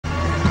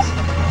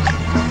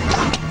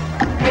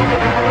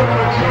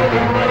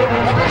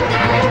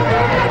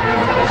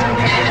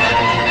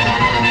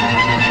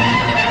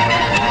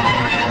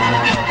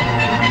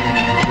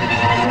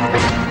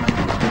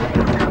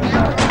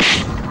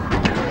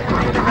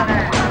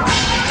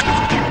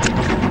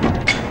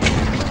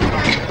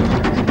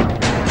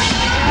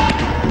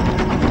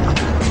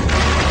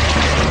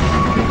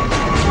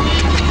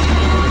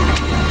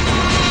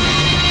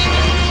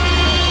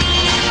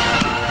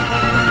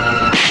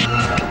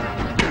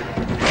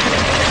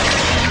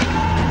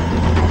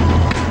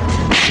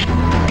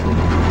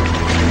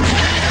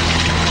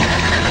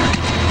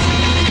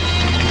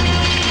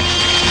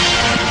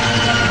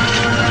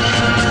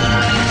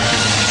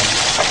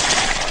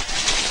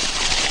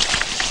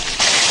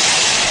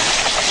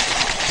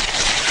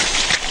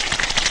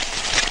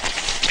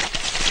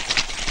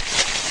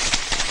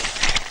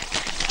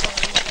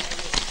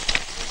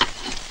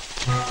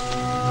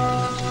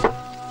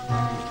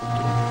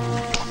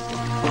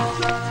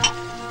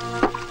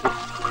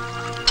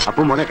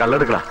അപ്പൊ മോനെ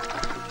കള്ളെടുക്കടാ.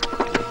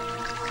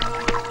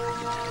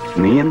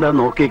 നീ എന്താ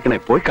നോക്കിയിരിക്കണേ?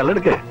 പോയി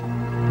കള്ളെടുക്കേ.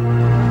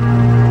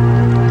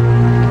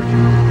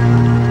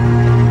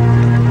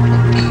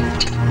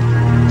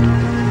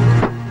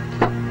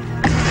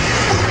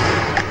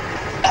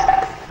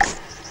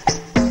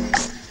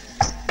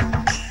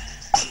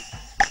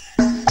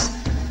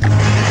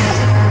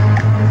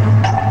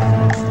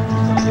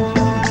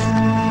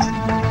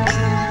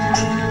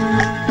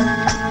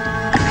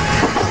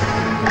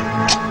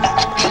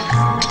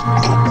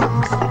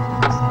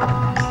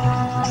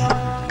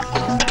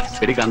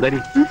 കാന്താരി,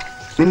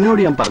 നിന്നോട്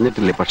ഞാൻ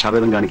പറഞ്ഞിട്ടില്ലേ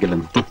പക്ഷാഭേദം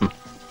കാണിക്കില്ലെന്ന്?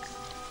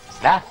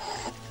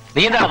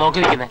 നീ എന്താണ് നോക്കി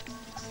നിൽക്കുന്നേ?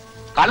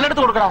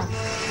 കല്ലെടുത്ത് കൊടുക്കടാ.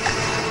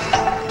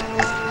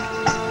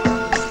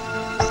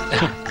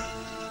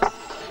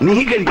 നീ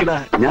കഴിക്കടാ,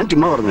 ഞാൻ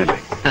ചുമ്മാ പറഞ്ഞല്ലേ.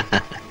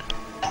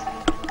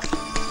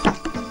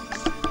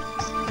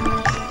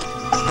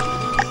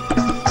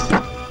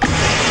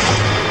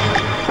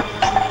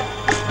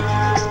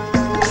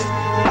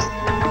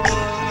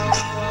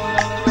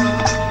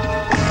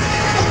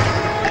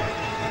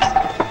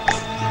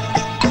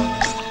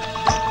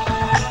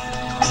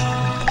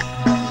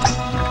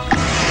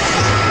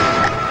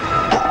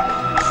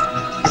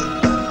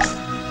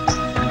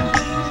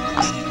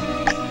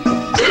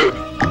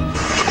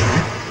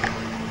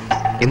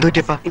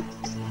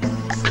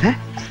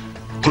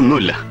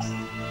 ഒന്നുമില്ല,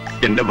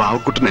 എന്റെ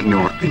വാവക്കുട്ടൻ എന്നെ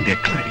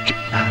ഓർത്തിന്റെയായിരിക്കും.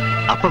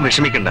 അപ്പം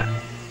വിഷമിക്കണ്ട.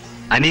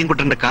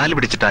 അനിയൻകുട്ടന്റെ കാല്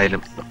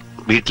പിടിച്ചിട്ടായാലും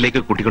വീട്ടിലേക്ക്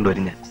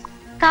കൂട്ടിക്കൊണ്ടുവരും ഞാൻ.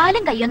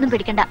 കാലും കൈയൊന്നും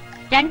പിടിക്കണ്ട.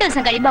 2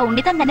 ദിവസം കഴിയുമ്പോ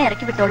ഉണ്ണിത്തൻ തന്നെ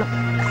ഇറക്കി വിട്ടോളും.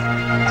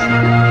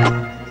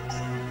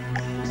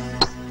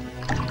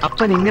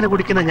 അപ്പൻ ഇങ്ങനെ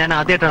കുടിക്കുന്ന ഞാൻ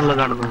ആദ്യമായിട്ടാണല്ലോ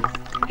കാണുന്നത്.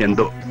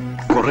 എന്തോ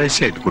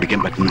കുറേശ്ശായിട്ട്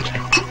കുടിക്കാൻ പറ്റുന്നില്ല.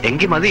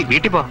 എങ്കിൽ മതി,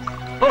 വീട്ടിൽ പോ.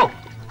 ഓ,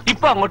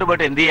 ഇപ്പൊ അങ്ങോട്ട്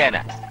പോയിട്ട് എന്ത്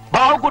ചെയ്യാനാ?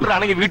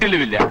 ബാവക്കൂട്ടനാണെങ്കിൽ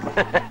വീട്ടിലുമില്ല.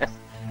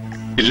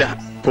 ഇല്ല,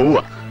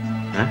 പോവാ.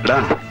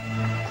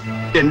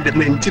 എന്റെ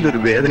നെഞ്ചിലൊരു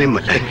വേദനയും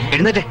അല്ല.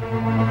 എഴുന്നേറ്റേ.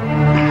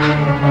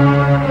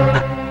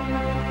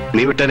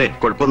 നീ വിട്ടാലേ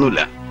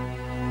കുഴപ്പമൊന്നുമില്ല.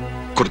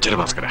 കുറിച്ചൊരു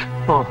ഭാസ്കര.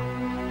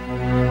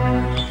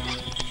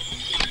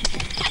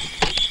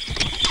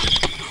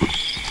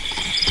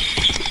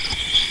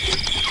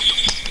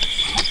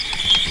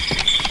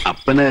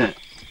 അപ്പന്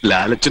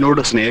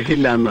ലാലച്ചനോട്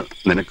സ്നേഹമില്ലാന്ന്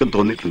നിനക്കും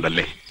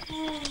തോന്നിയിട്ടുണ്ടല്ലേ?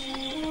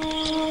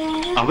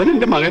 അവൻ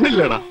എന്റെ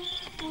മകനല്ലേടാ.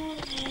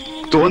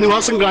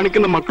 തോന്നിവാസം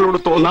കാണിക്കുന്ന മക്കളോട്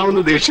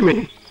തോന്നാവുന്ന ദേഷ്യമേ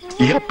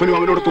ഈ അപ്പനും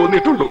അവനോട്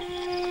തോന്നിയിട്ടുള്ളൂ.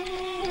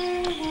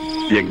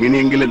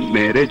 എങ്ങനെയെങ്കിലും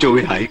നേരെ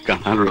ചൊവ്വയായി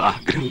കാണാനുള്ള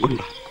ആഗ്രഹം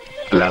കൊണ്ടാ,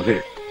 അല്ലാതെ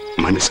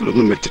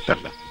മനസ്സിലൊന്നും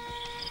വെച്ചിട്ടല്ല.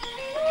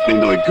 നീ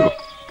നോക്കൂ,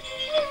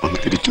 അവൻ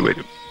തിരിച്ചു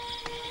വരും.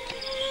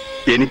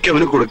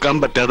 എനിക്കവന് കൊടുക്കാൻ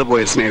പറ്റാതെ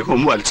പോയ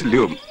സ്നേഹവും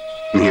വാത്സല്യവും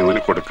നീ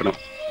അവന് കൊടുക്കണം.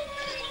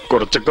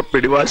 കുറച്ചൊക്കെ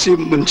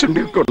പിടിവാശിയും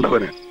മുൻചുണ്ടിയൊക്കെ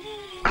ഉണ്ടവന്.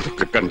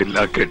 അതൊക്കെ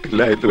കണ്ടില്ല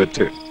കേട്ടില്ല എന്ന്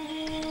വെച്ച്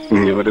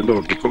നീ അവരെ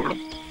നോക്കിക്കോളും.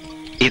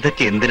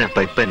 ഇതൊക്കെ എന്തിനാ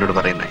ഇപ്പൊ എന്നോട്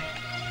പറയുന്നേ?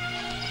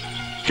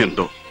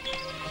 എന്തോ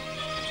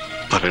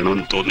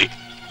പറയണമെന്ന് തോന്നി.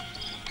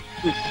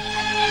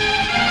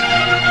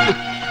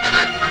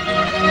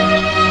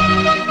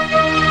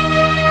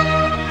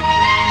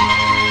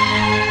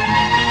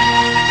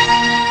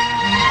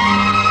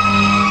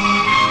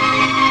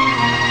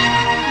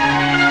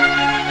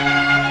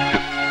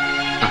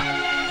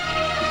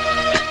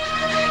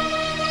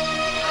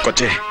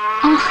 കൊച്ചേ,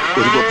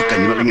 ഒരു കോപ്പ്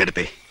കഞ്ഞിവെള്ളം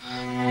എടുത്തേ.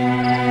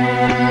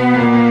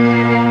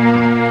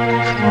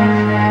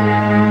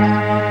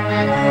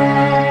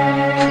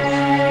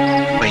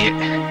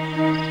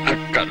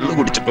 കള്ളു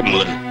കുടിച്ചപ്പം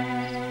മുതൽ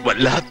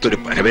വല്ലാത്തൊരു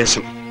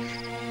പരവേശം.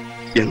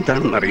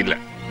 എന്താണെന്നറിയില്ല.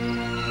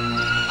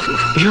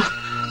 അയ്യോ,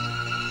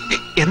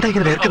 എന്താ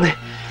ഇങ്ങനെ വേർക്കുന്നേ?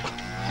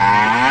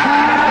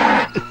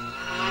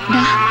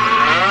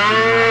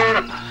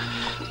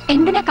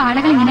 എന്തിനാ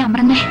കാളകൾ ഇങ്ങനെ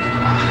അമർന്നേ?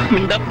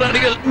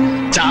 മിണ്ടാപ്രാണികൾ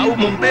ചാവ്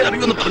മുമ്പേ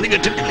അറിയുമെന്ന് പറഞ്ഞു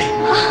കേട്ടിട്ടില്ലേ?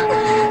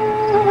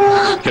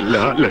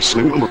 എല്ലാ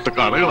ലക്ഷണങ്ങളും മൊത്ത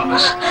കാളകളാണ്.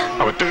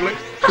 അവറ്റകളെ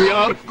നീ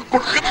ആർക്ക്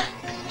കൊടുക്കണം?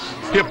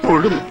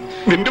 എപ്പോഴും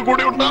നിന്റെ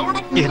കൂടെ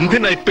ഉണ്ടാവണം.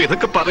 എന്തിനാ ഇപ്പൊ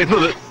ഇതൊക്കെ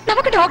പറയുന്നത്?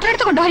 നമുക്ക് ഡോക്ടറെ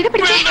അടുത്ത് കൊണ്ടുപോയി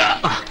പിടിച്ചേ.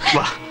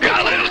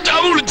 കാളകൾ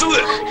ചാവ് വിളിച്ചത്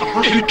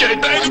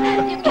എനിക്കായിട്ടായിരുന്നു.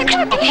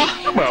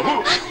 ബാബു,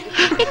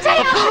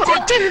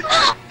 കൊച്ചൻ,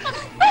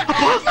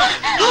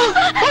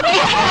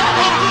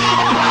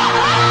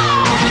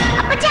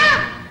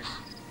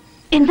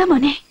 എന്താ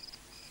മോനെ?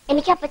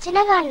 എനിക്ക്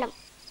അപ്പച്ചനെ കാണണം.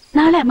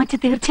 നാളെ അമ്മച്ചി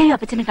തീർച്ചയായും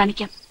അപ്പച്ചനെ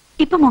കാണിക്കാം.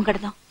 ഇപ്പൊ മോൻ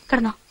കിടന്നോ?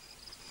 കിടന്നോ.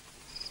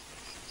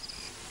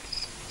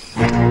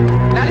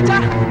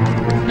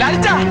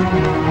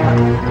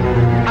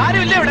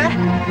 ആരുമില്ലേ ഇവിടെ?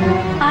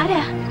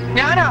 ആരാ?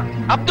 ഞാനാ,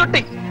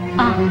 അബ്ദുട്ടി.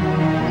 ആ,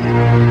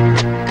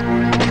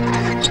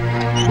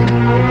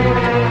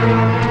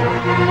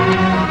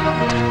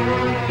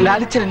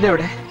 ലാലിച്ചനല്ലേ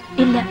ഇവിടെ?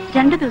 ഇല്ല,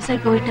 2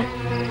 ദിവസമായി പോയിട്ട്.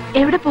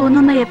 എവിടെ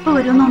പോകുന്ന എപ്പോ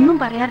വരുമെന്ന് ഒന്നും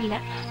പറയാറില്ല.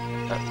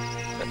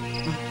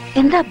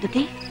 എന്താ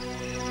അബ്ദുട്ടി?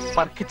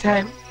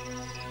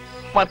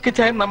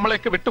 മർക്കിച്ചായൻ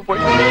നമ്മളെയൊക്കെ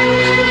വിട്ടുപോയി.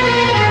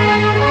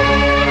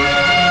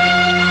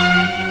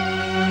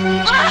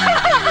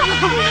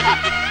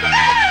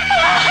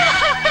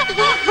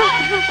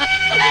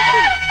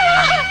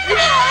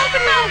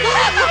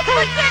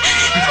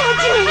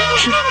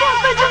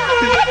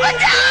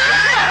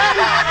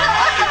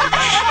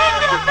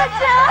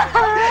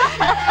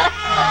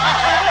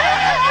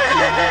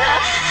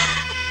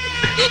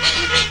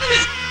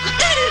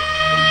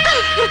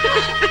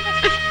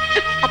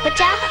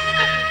 അപ്പച്ച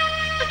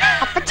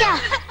അപ്പച്ച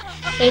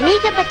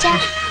എണീക്കപ്പച്ച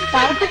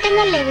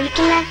പാവപ്പെട്ടെന്നല്ലേ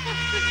വിളിക്കുന്ന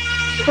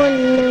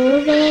പൊന്നു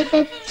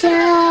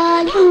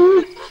വേദച്ചാലും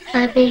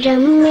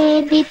അവിഴം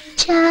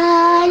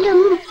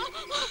മേദിച്ചാലും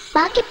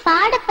ബാക്കി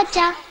പാടപ്പച്ച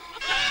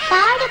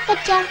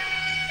പാടപ്പച്ച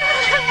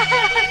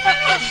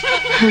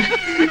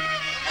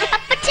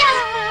അപ്പച്ച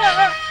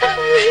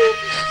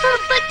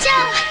അപ്പച്ച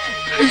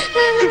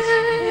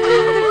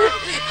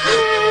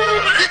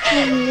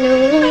പൊന്നു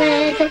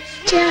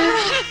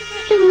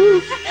വേദച്ചാലും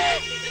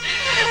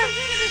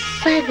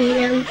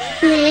അവിഴം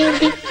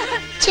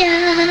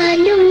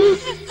മേദിച്ചാലും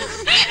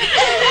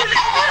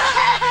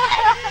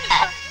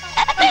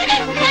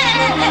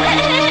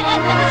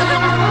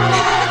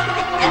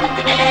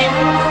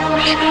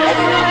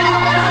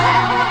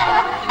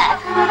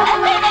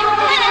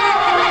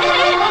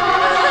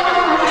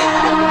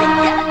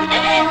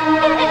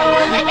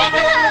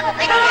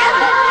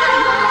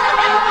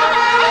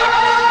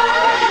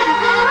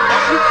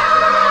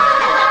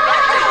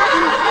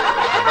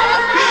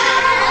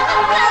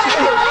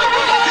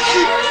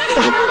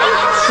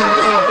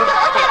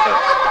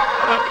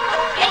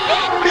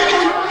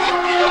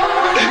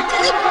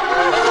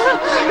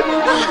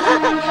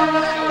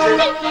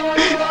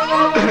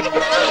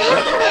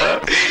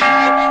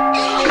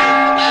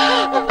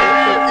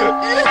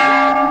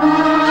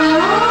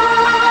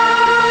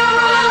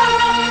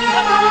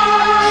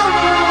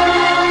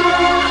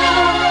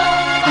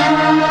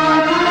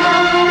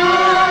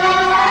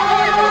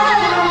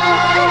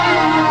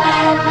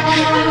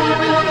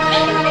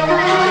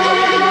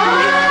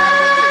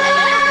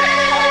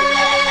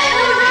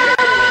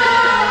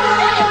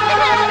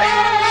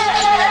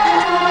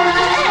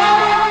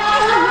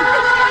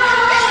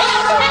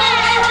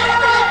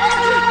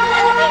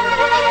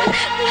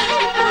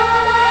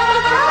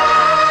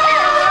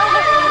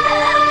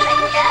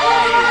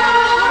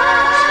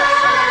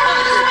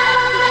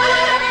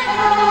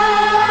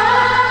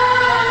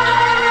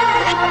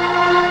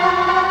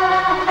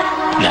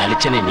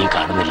ലാലിച്ചനെ നീ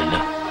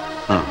കാണുന്നില്ലല്ലോ.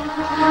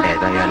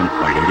 ഏതായാലും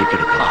പള്ളിയിലേക്ക്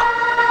എടുക്കാം.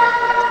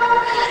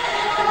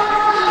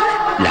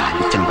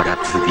 ലാലിച്ചൻ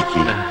വരാത്ത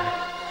സ്ഥിതിക്ക്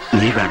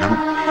നീ വേണം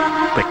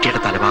പെട്ടിയുടെ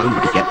തലഭാഗം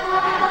പിടിക്കാൻ.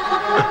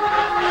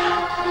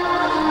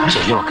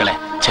 ചെല്ലു മക്കളെ,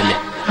 ചെല്ല്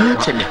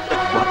ചെല്ല്.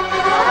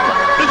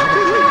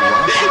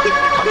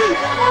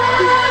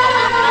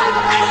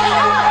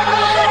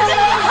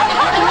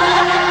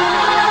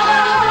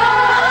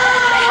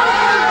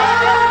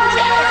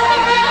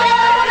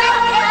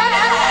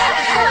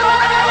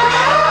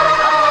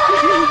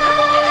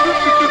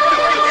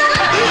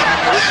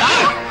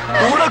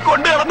 കൂടെ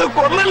കൊണ്ടു കിടന്ന്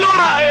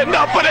കൊന്നല്ലോടാ എന്റെ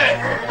അപ്പനെ.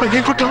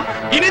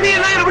 ഇനി നീ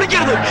എന്നെ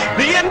വിളിക്കരുത്.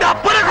 നീ എന്റെ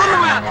അപ്പനെ കൊന്നു.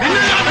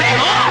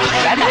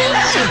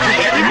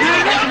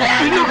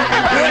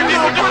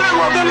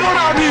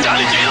 കൊന്നല്ലോടാ നീ.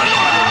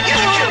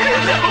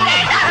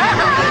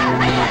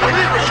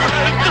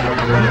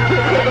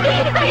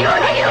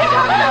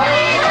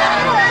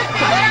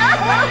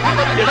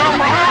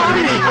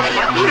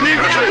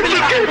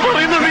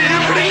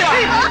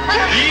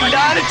 ഈ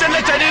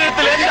ലാലിച്ചന്റെ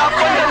ശരീരത്തിൽ എന്റെ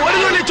അപ്പന്റെ ഒരു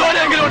തുള്ളി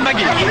ചോരെങ്കിലും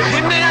ഉണ്ടെങ്കിൽ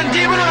നിന്നെ ഞാൻ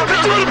ജീവനൊക്കെ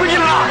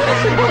ചോദിപ്പിക്കില്ല.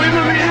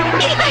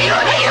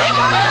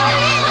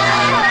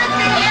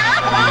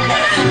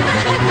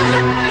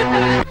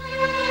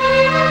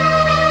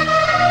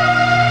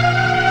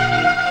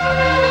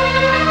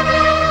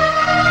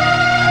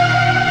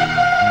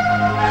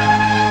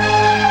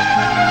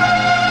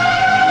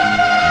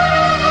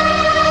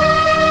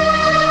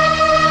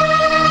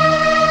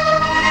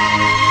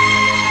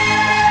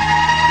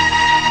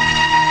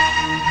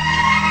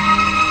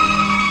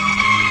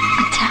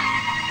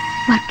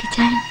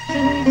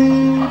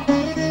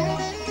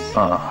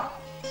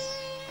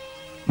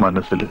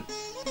 മനസ്സിൽ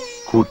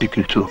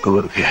കൂട്ടിക്കിഴിച്ചതൊക്കെ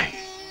വെറുതെയായി.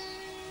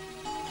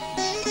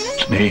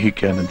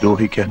 സ്നേഹിക്കാനും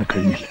ദ്രോഹിക്കാനും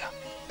കഴിഞ്ഞില്ല.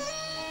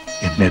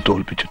 എന്നെ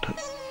തോൽപ്പിച്ചിട്ട്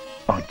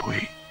അവൻ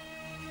പോയി.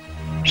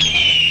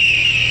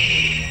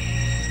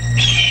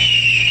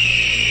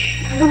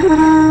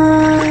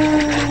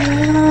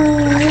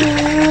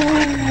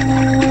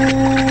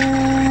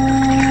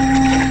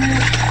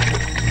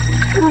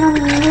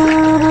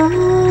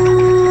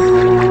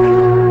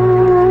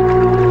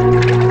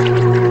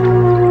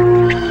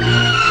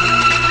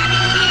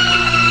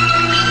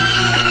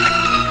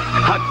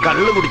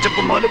 കള്ളു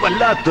കുടിച്ചപ്പോ പോലെ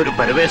വല്ലാത്തൊരു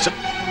പരവേശം.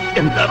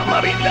 എന്താണെന്ന്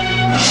അറിയില്ല.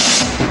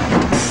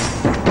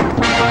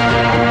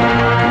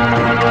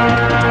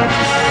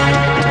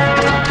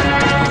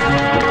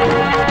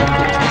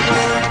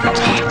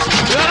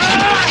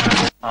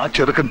 ആ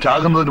ചെറുക്കൻ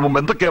ചാകുന്നതിന് മുമ്പ്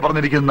എന്തൊക്കെയാ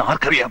പറഞ്ഞിരിക്കുന്നത്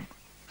ആർക്കറിയാം?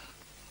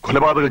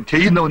 കൊലപാതകം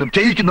ചെയ്യുന്നവനും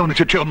ചെയ്യിക്കുന്നവനും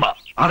ശിക്ഷ ഒന്നാ.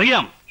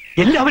 അറിയാം.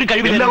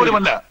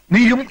 എല്ലാവരുമല്ല,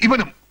 നീയും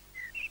ഇവനും.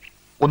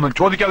 ഒന്നും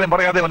ചോദിക്കാതെ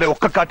പറയാതെ അല്ലേ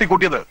ഒക്കെ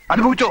കാട്ടിക്കൂട്ടിയത്.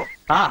 അനുഭവിച്ചോ?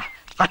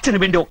 അച്ഛന്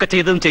വേണ്ടി ഒക്കെ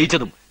ചെയ്തതും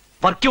ചെയ്യിച്ചതും.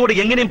 വർക്കിയോട്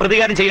എങ്ങനെയും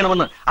പ്രതികാരം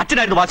ചെയ്യണമെന്ന്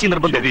അച്ഛനായിരുന്നു വാശി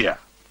നിർബന്ധം. ശരിയാ.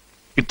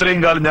 ഇത്രയും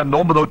കാലം ഞാൻ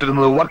നോമ്പ്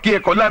നോറ്റിരുന്നത് വർക്കിയെ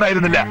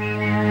കൊല്ലാനായിരുന്നില്ല.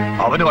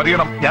 അവനും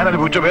അറിയണം ഞാൻ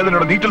അനുഭവിച്ച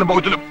വേദനയുടെ നീറ്റലും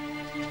പോകത്തിലും.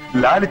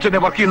 ലാലിച്ചനെ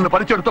വർക്കിയിൽ നിന്ന്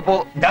പഠിച്ചെടുത്തപ്പോ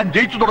ഞാൻ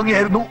ജയിച്ചു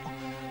തുടങ്ങിയായിരുന്നു.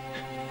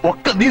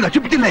 ഒക്കെ നീ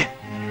നശിപ്പിച്ചില്ലേ?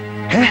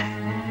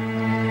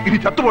 ഇനി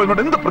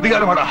ചത്തുപോയതുകൊണ്ട് എന്ത്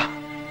പ്രതികാരമാടാ?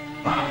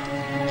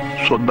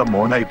 സ്വന്തം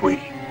മോനായി പോയി.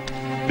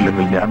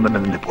 ഇല്ലെങ്കിൽ ഞാൻ തന്നെ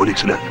നിന്റെ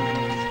പോലീസില്.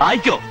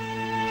 ആയിക്കോ,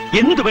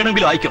 എന്ത്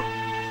വേണമെങ്കിലും ആയിക്കോ.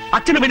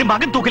 അച്ഛന് വേണ്ടി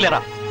മകൻ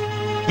തൂക്കിലേറാം.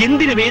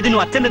 എന്തിനു വേദനും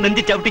അച്ഛന്റെ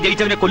നെഞ്ചി ചവിട്ടി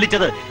ജയിച്ചവനെ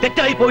കൊല്ലിച്ചത്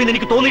തെറ്റായി പോയെന്ന്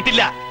എനിക്ക്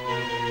തോന്നിയിട്ടില്ല.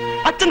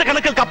 അച്ഛന്റെ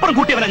കണക്കുകൾക്ക് അപ്പുറം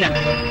കൂട്ടിയവനാ ഞാൻ.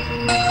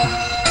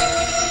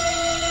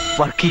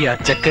 വർക്കിയ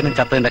ചെക്കനും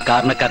ചത്തതിന്റെ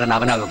കാരണക്കാരൻ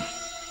അവനാകും.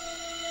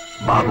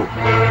 ബാബു,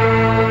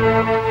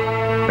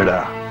 എടാ,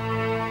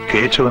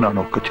 കേശവനാണ്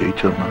ഒക്കെ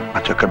ചെയ്യിച്ചതെന്ന്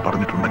അച്ചക്കൻ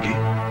പറഞ്ഞിട്ടുണ്ടെങ്കിൽ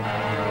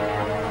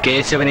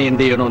കേശവനെ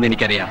എന്ത് ചെയ്യണമെന്ന്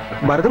എനിക്കറിയാം.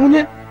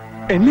 ഭരതമുഞ്ഞ്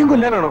എന്നെയും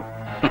കൊല്ലാനാണോ?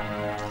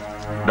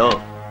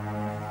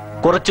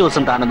 കുറച്ചു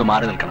ദിവസം താനൊന്ന്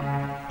മാറി നിൽക്കണം.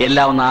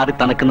 എല്ലാം ഒന്ന് ആറി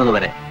തണുക്കുന്നത്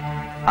വരെ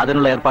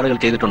അതിനുള്ള ഏർപ്പാടുകൾ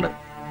ചെയ്തിട്ടുണ്ട്.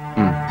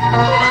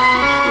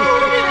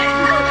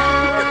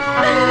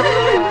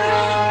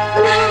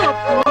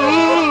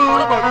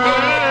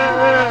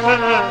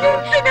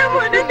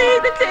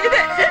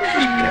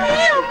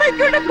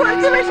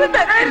 കുറച്ച് വിഷം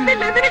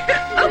തരായിരുന്നില്ല നിനക്ക്.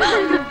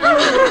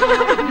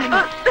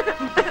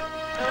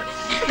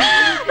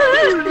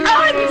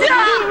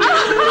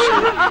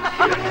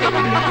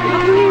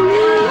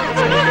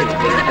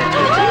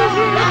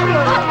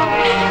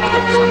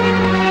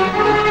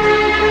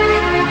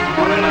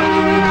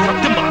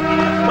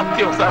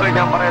 സത്യം സാറേ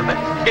ഞാൻ പറയുന്നത്.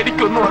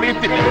 എനിക്കൊന്നും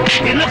അറിയത്തില്ല.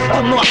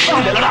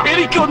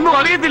 എനിക്കൊന്നും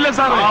അറിയത്തില്ല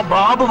സാറേ. ആ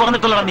ബാബു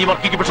പറഞ്ഞിട്ടുള്ള നീ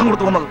വർക്കിക്ക് വിഷം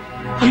കൊടുത്തു വന്നത്.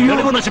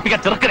 നശിപ്പിക്കാൻ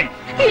ചെറുക്കണേ.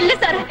 ഇല്ല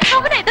സാറേ,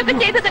 അവനെ ഇതൊക്കെ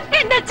ചെയ്തത്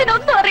എന്റെ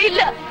അച്ഛനൊന്നും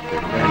അറിയില്ല.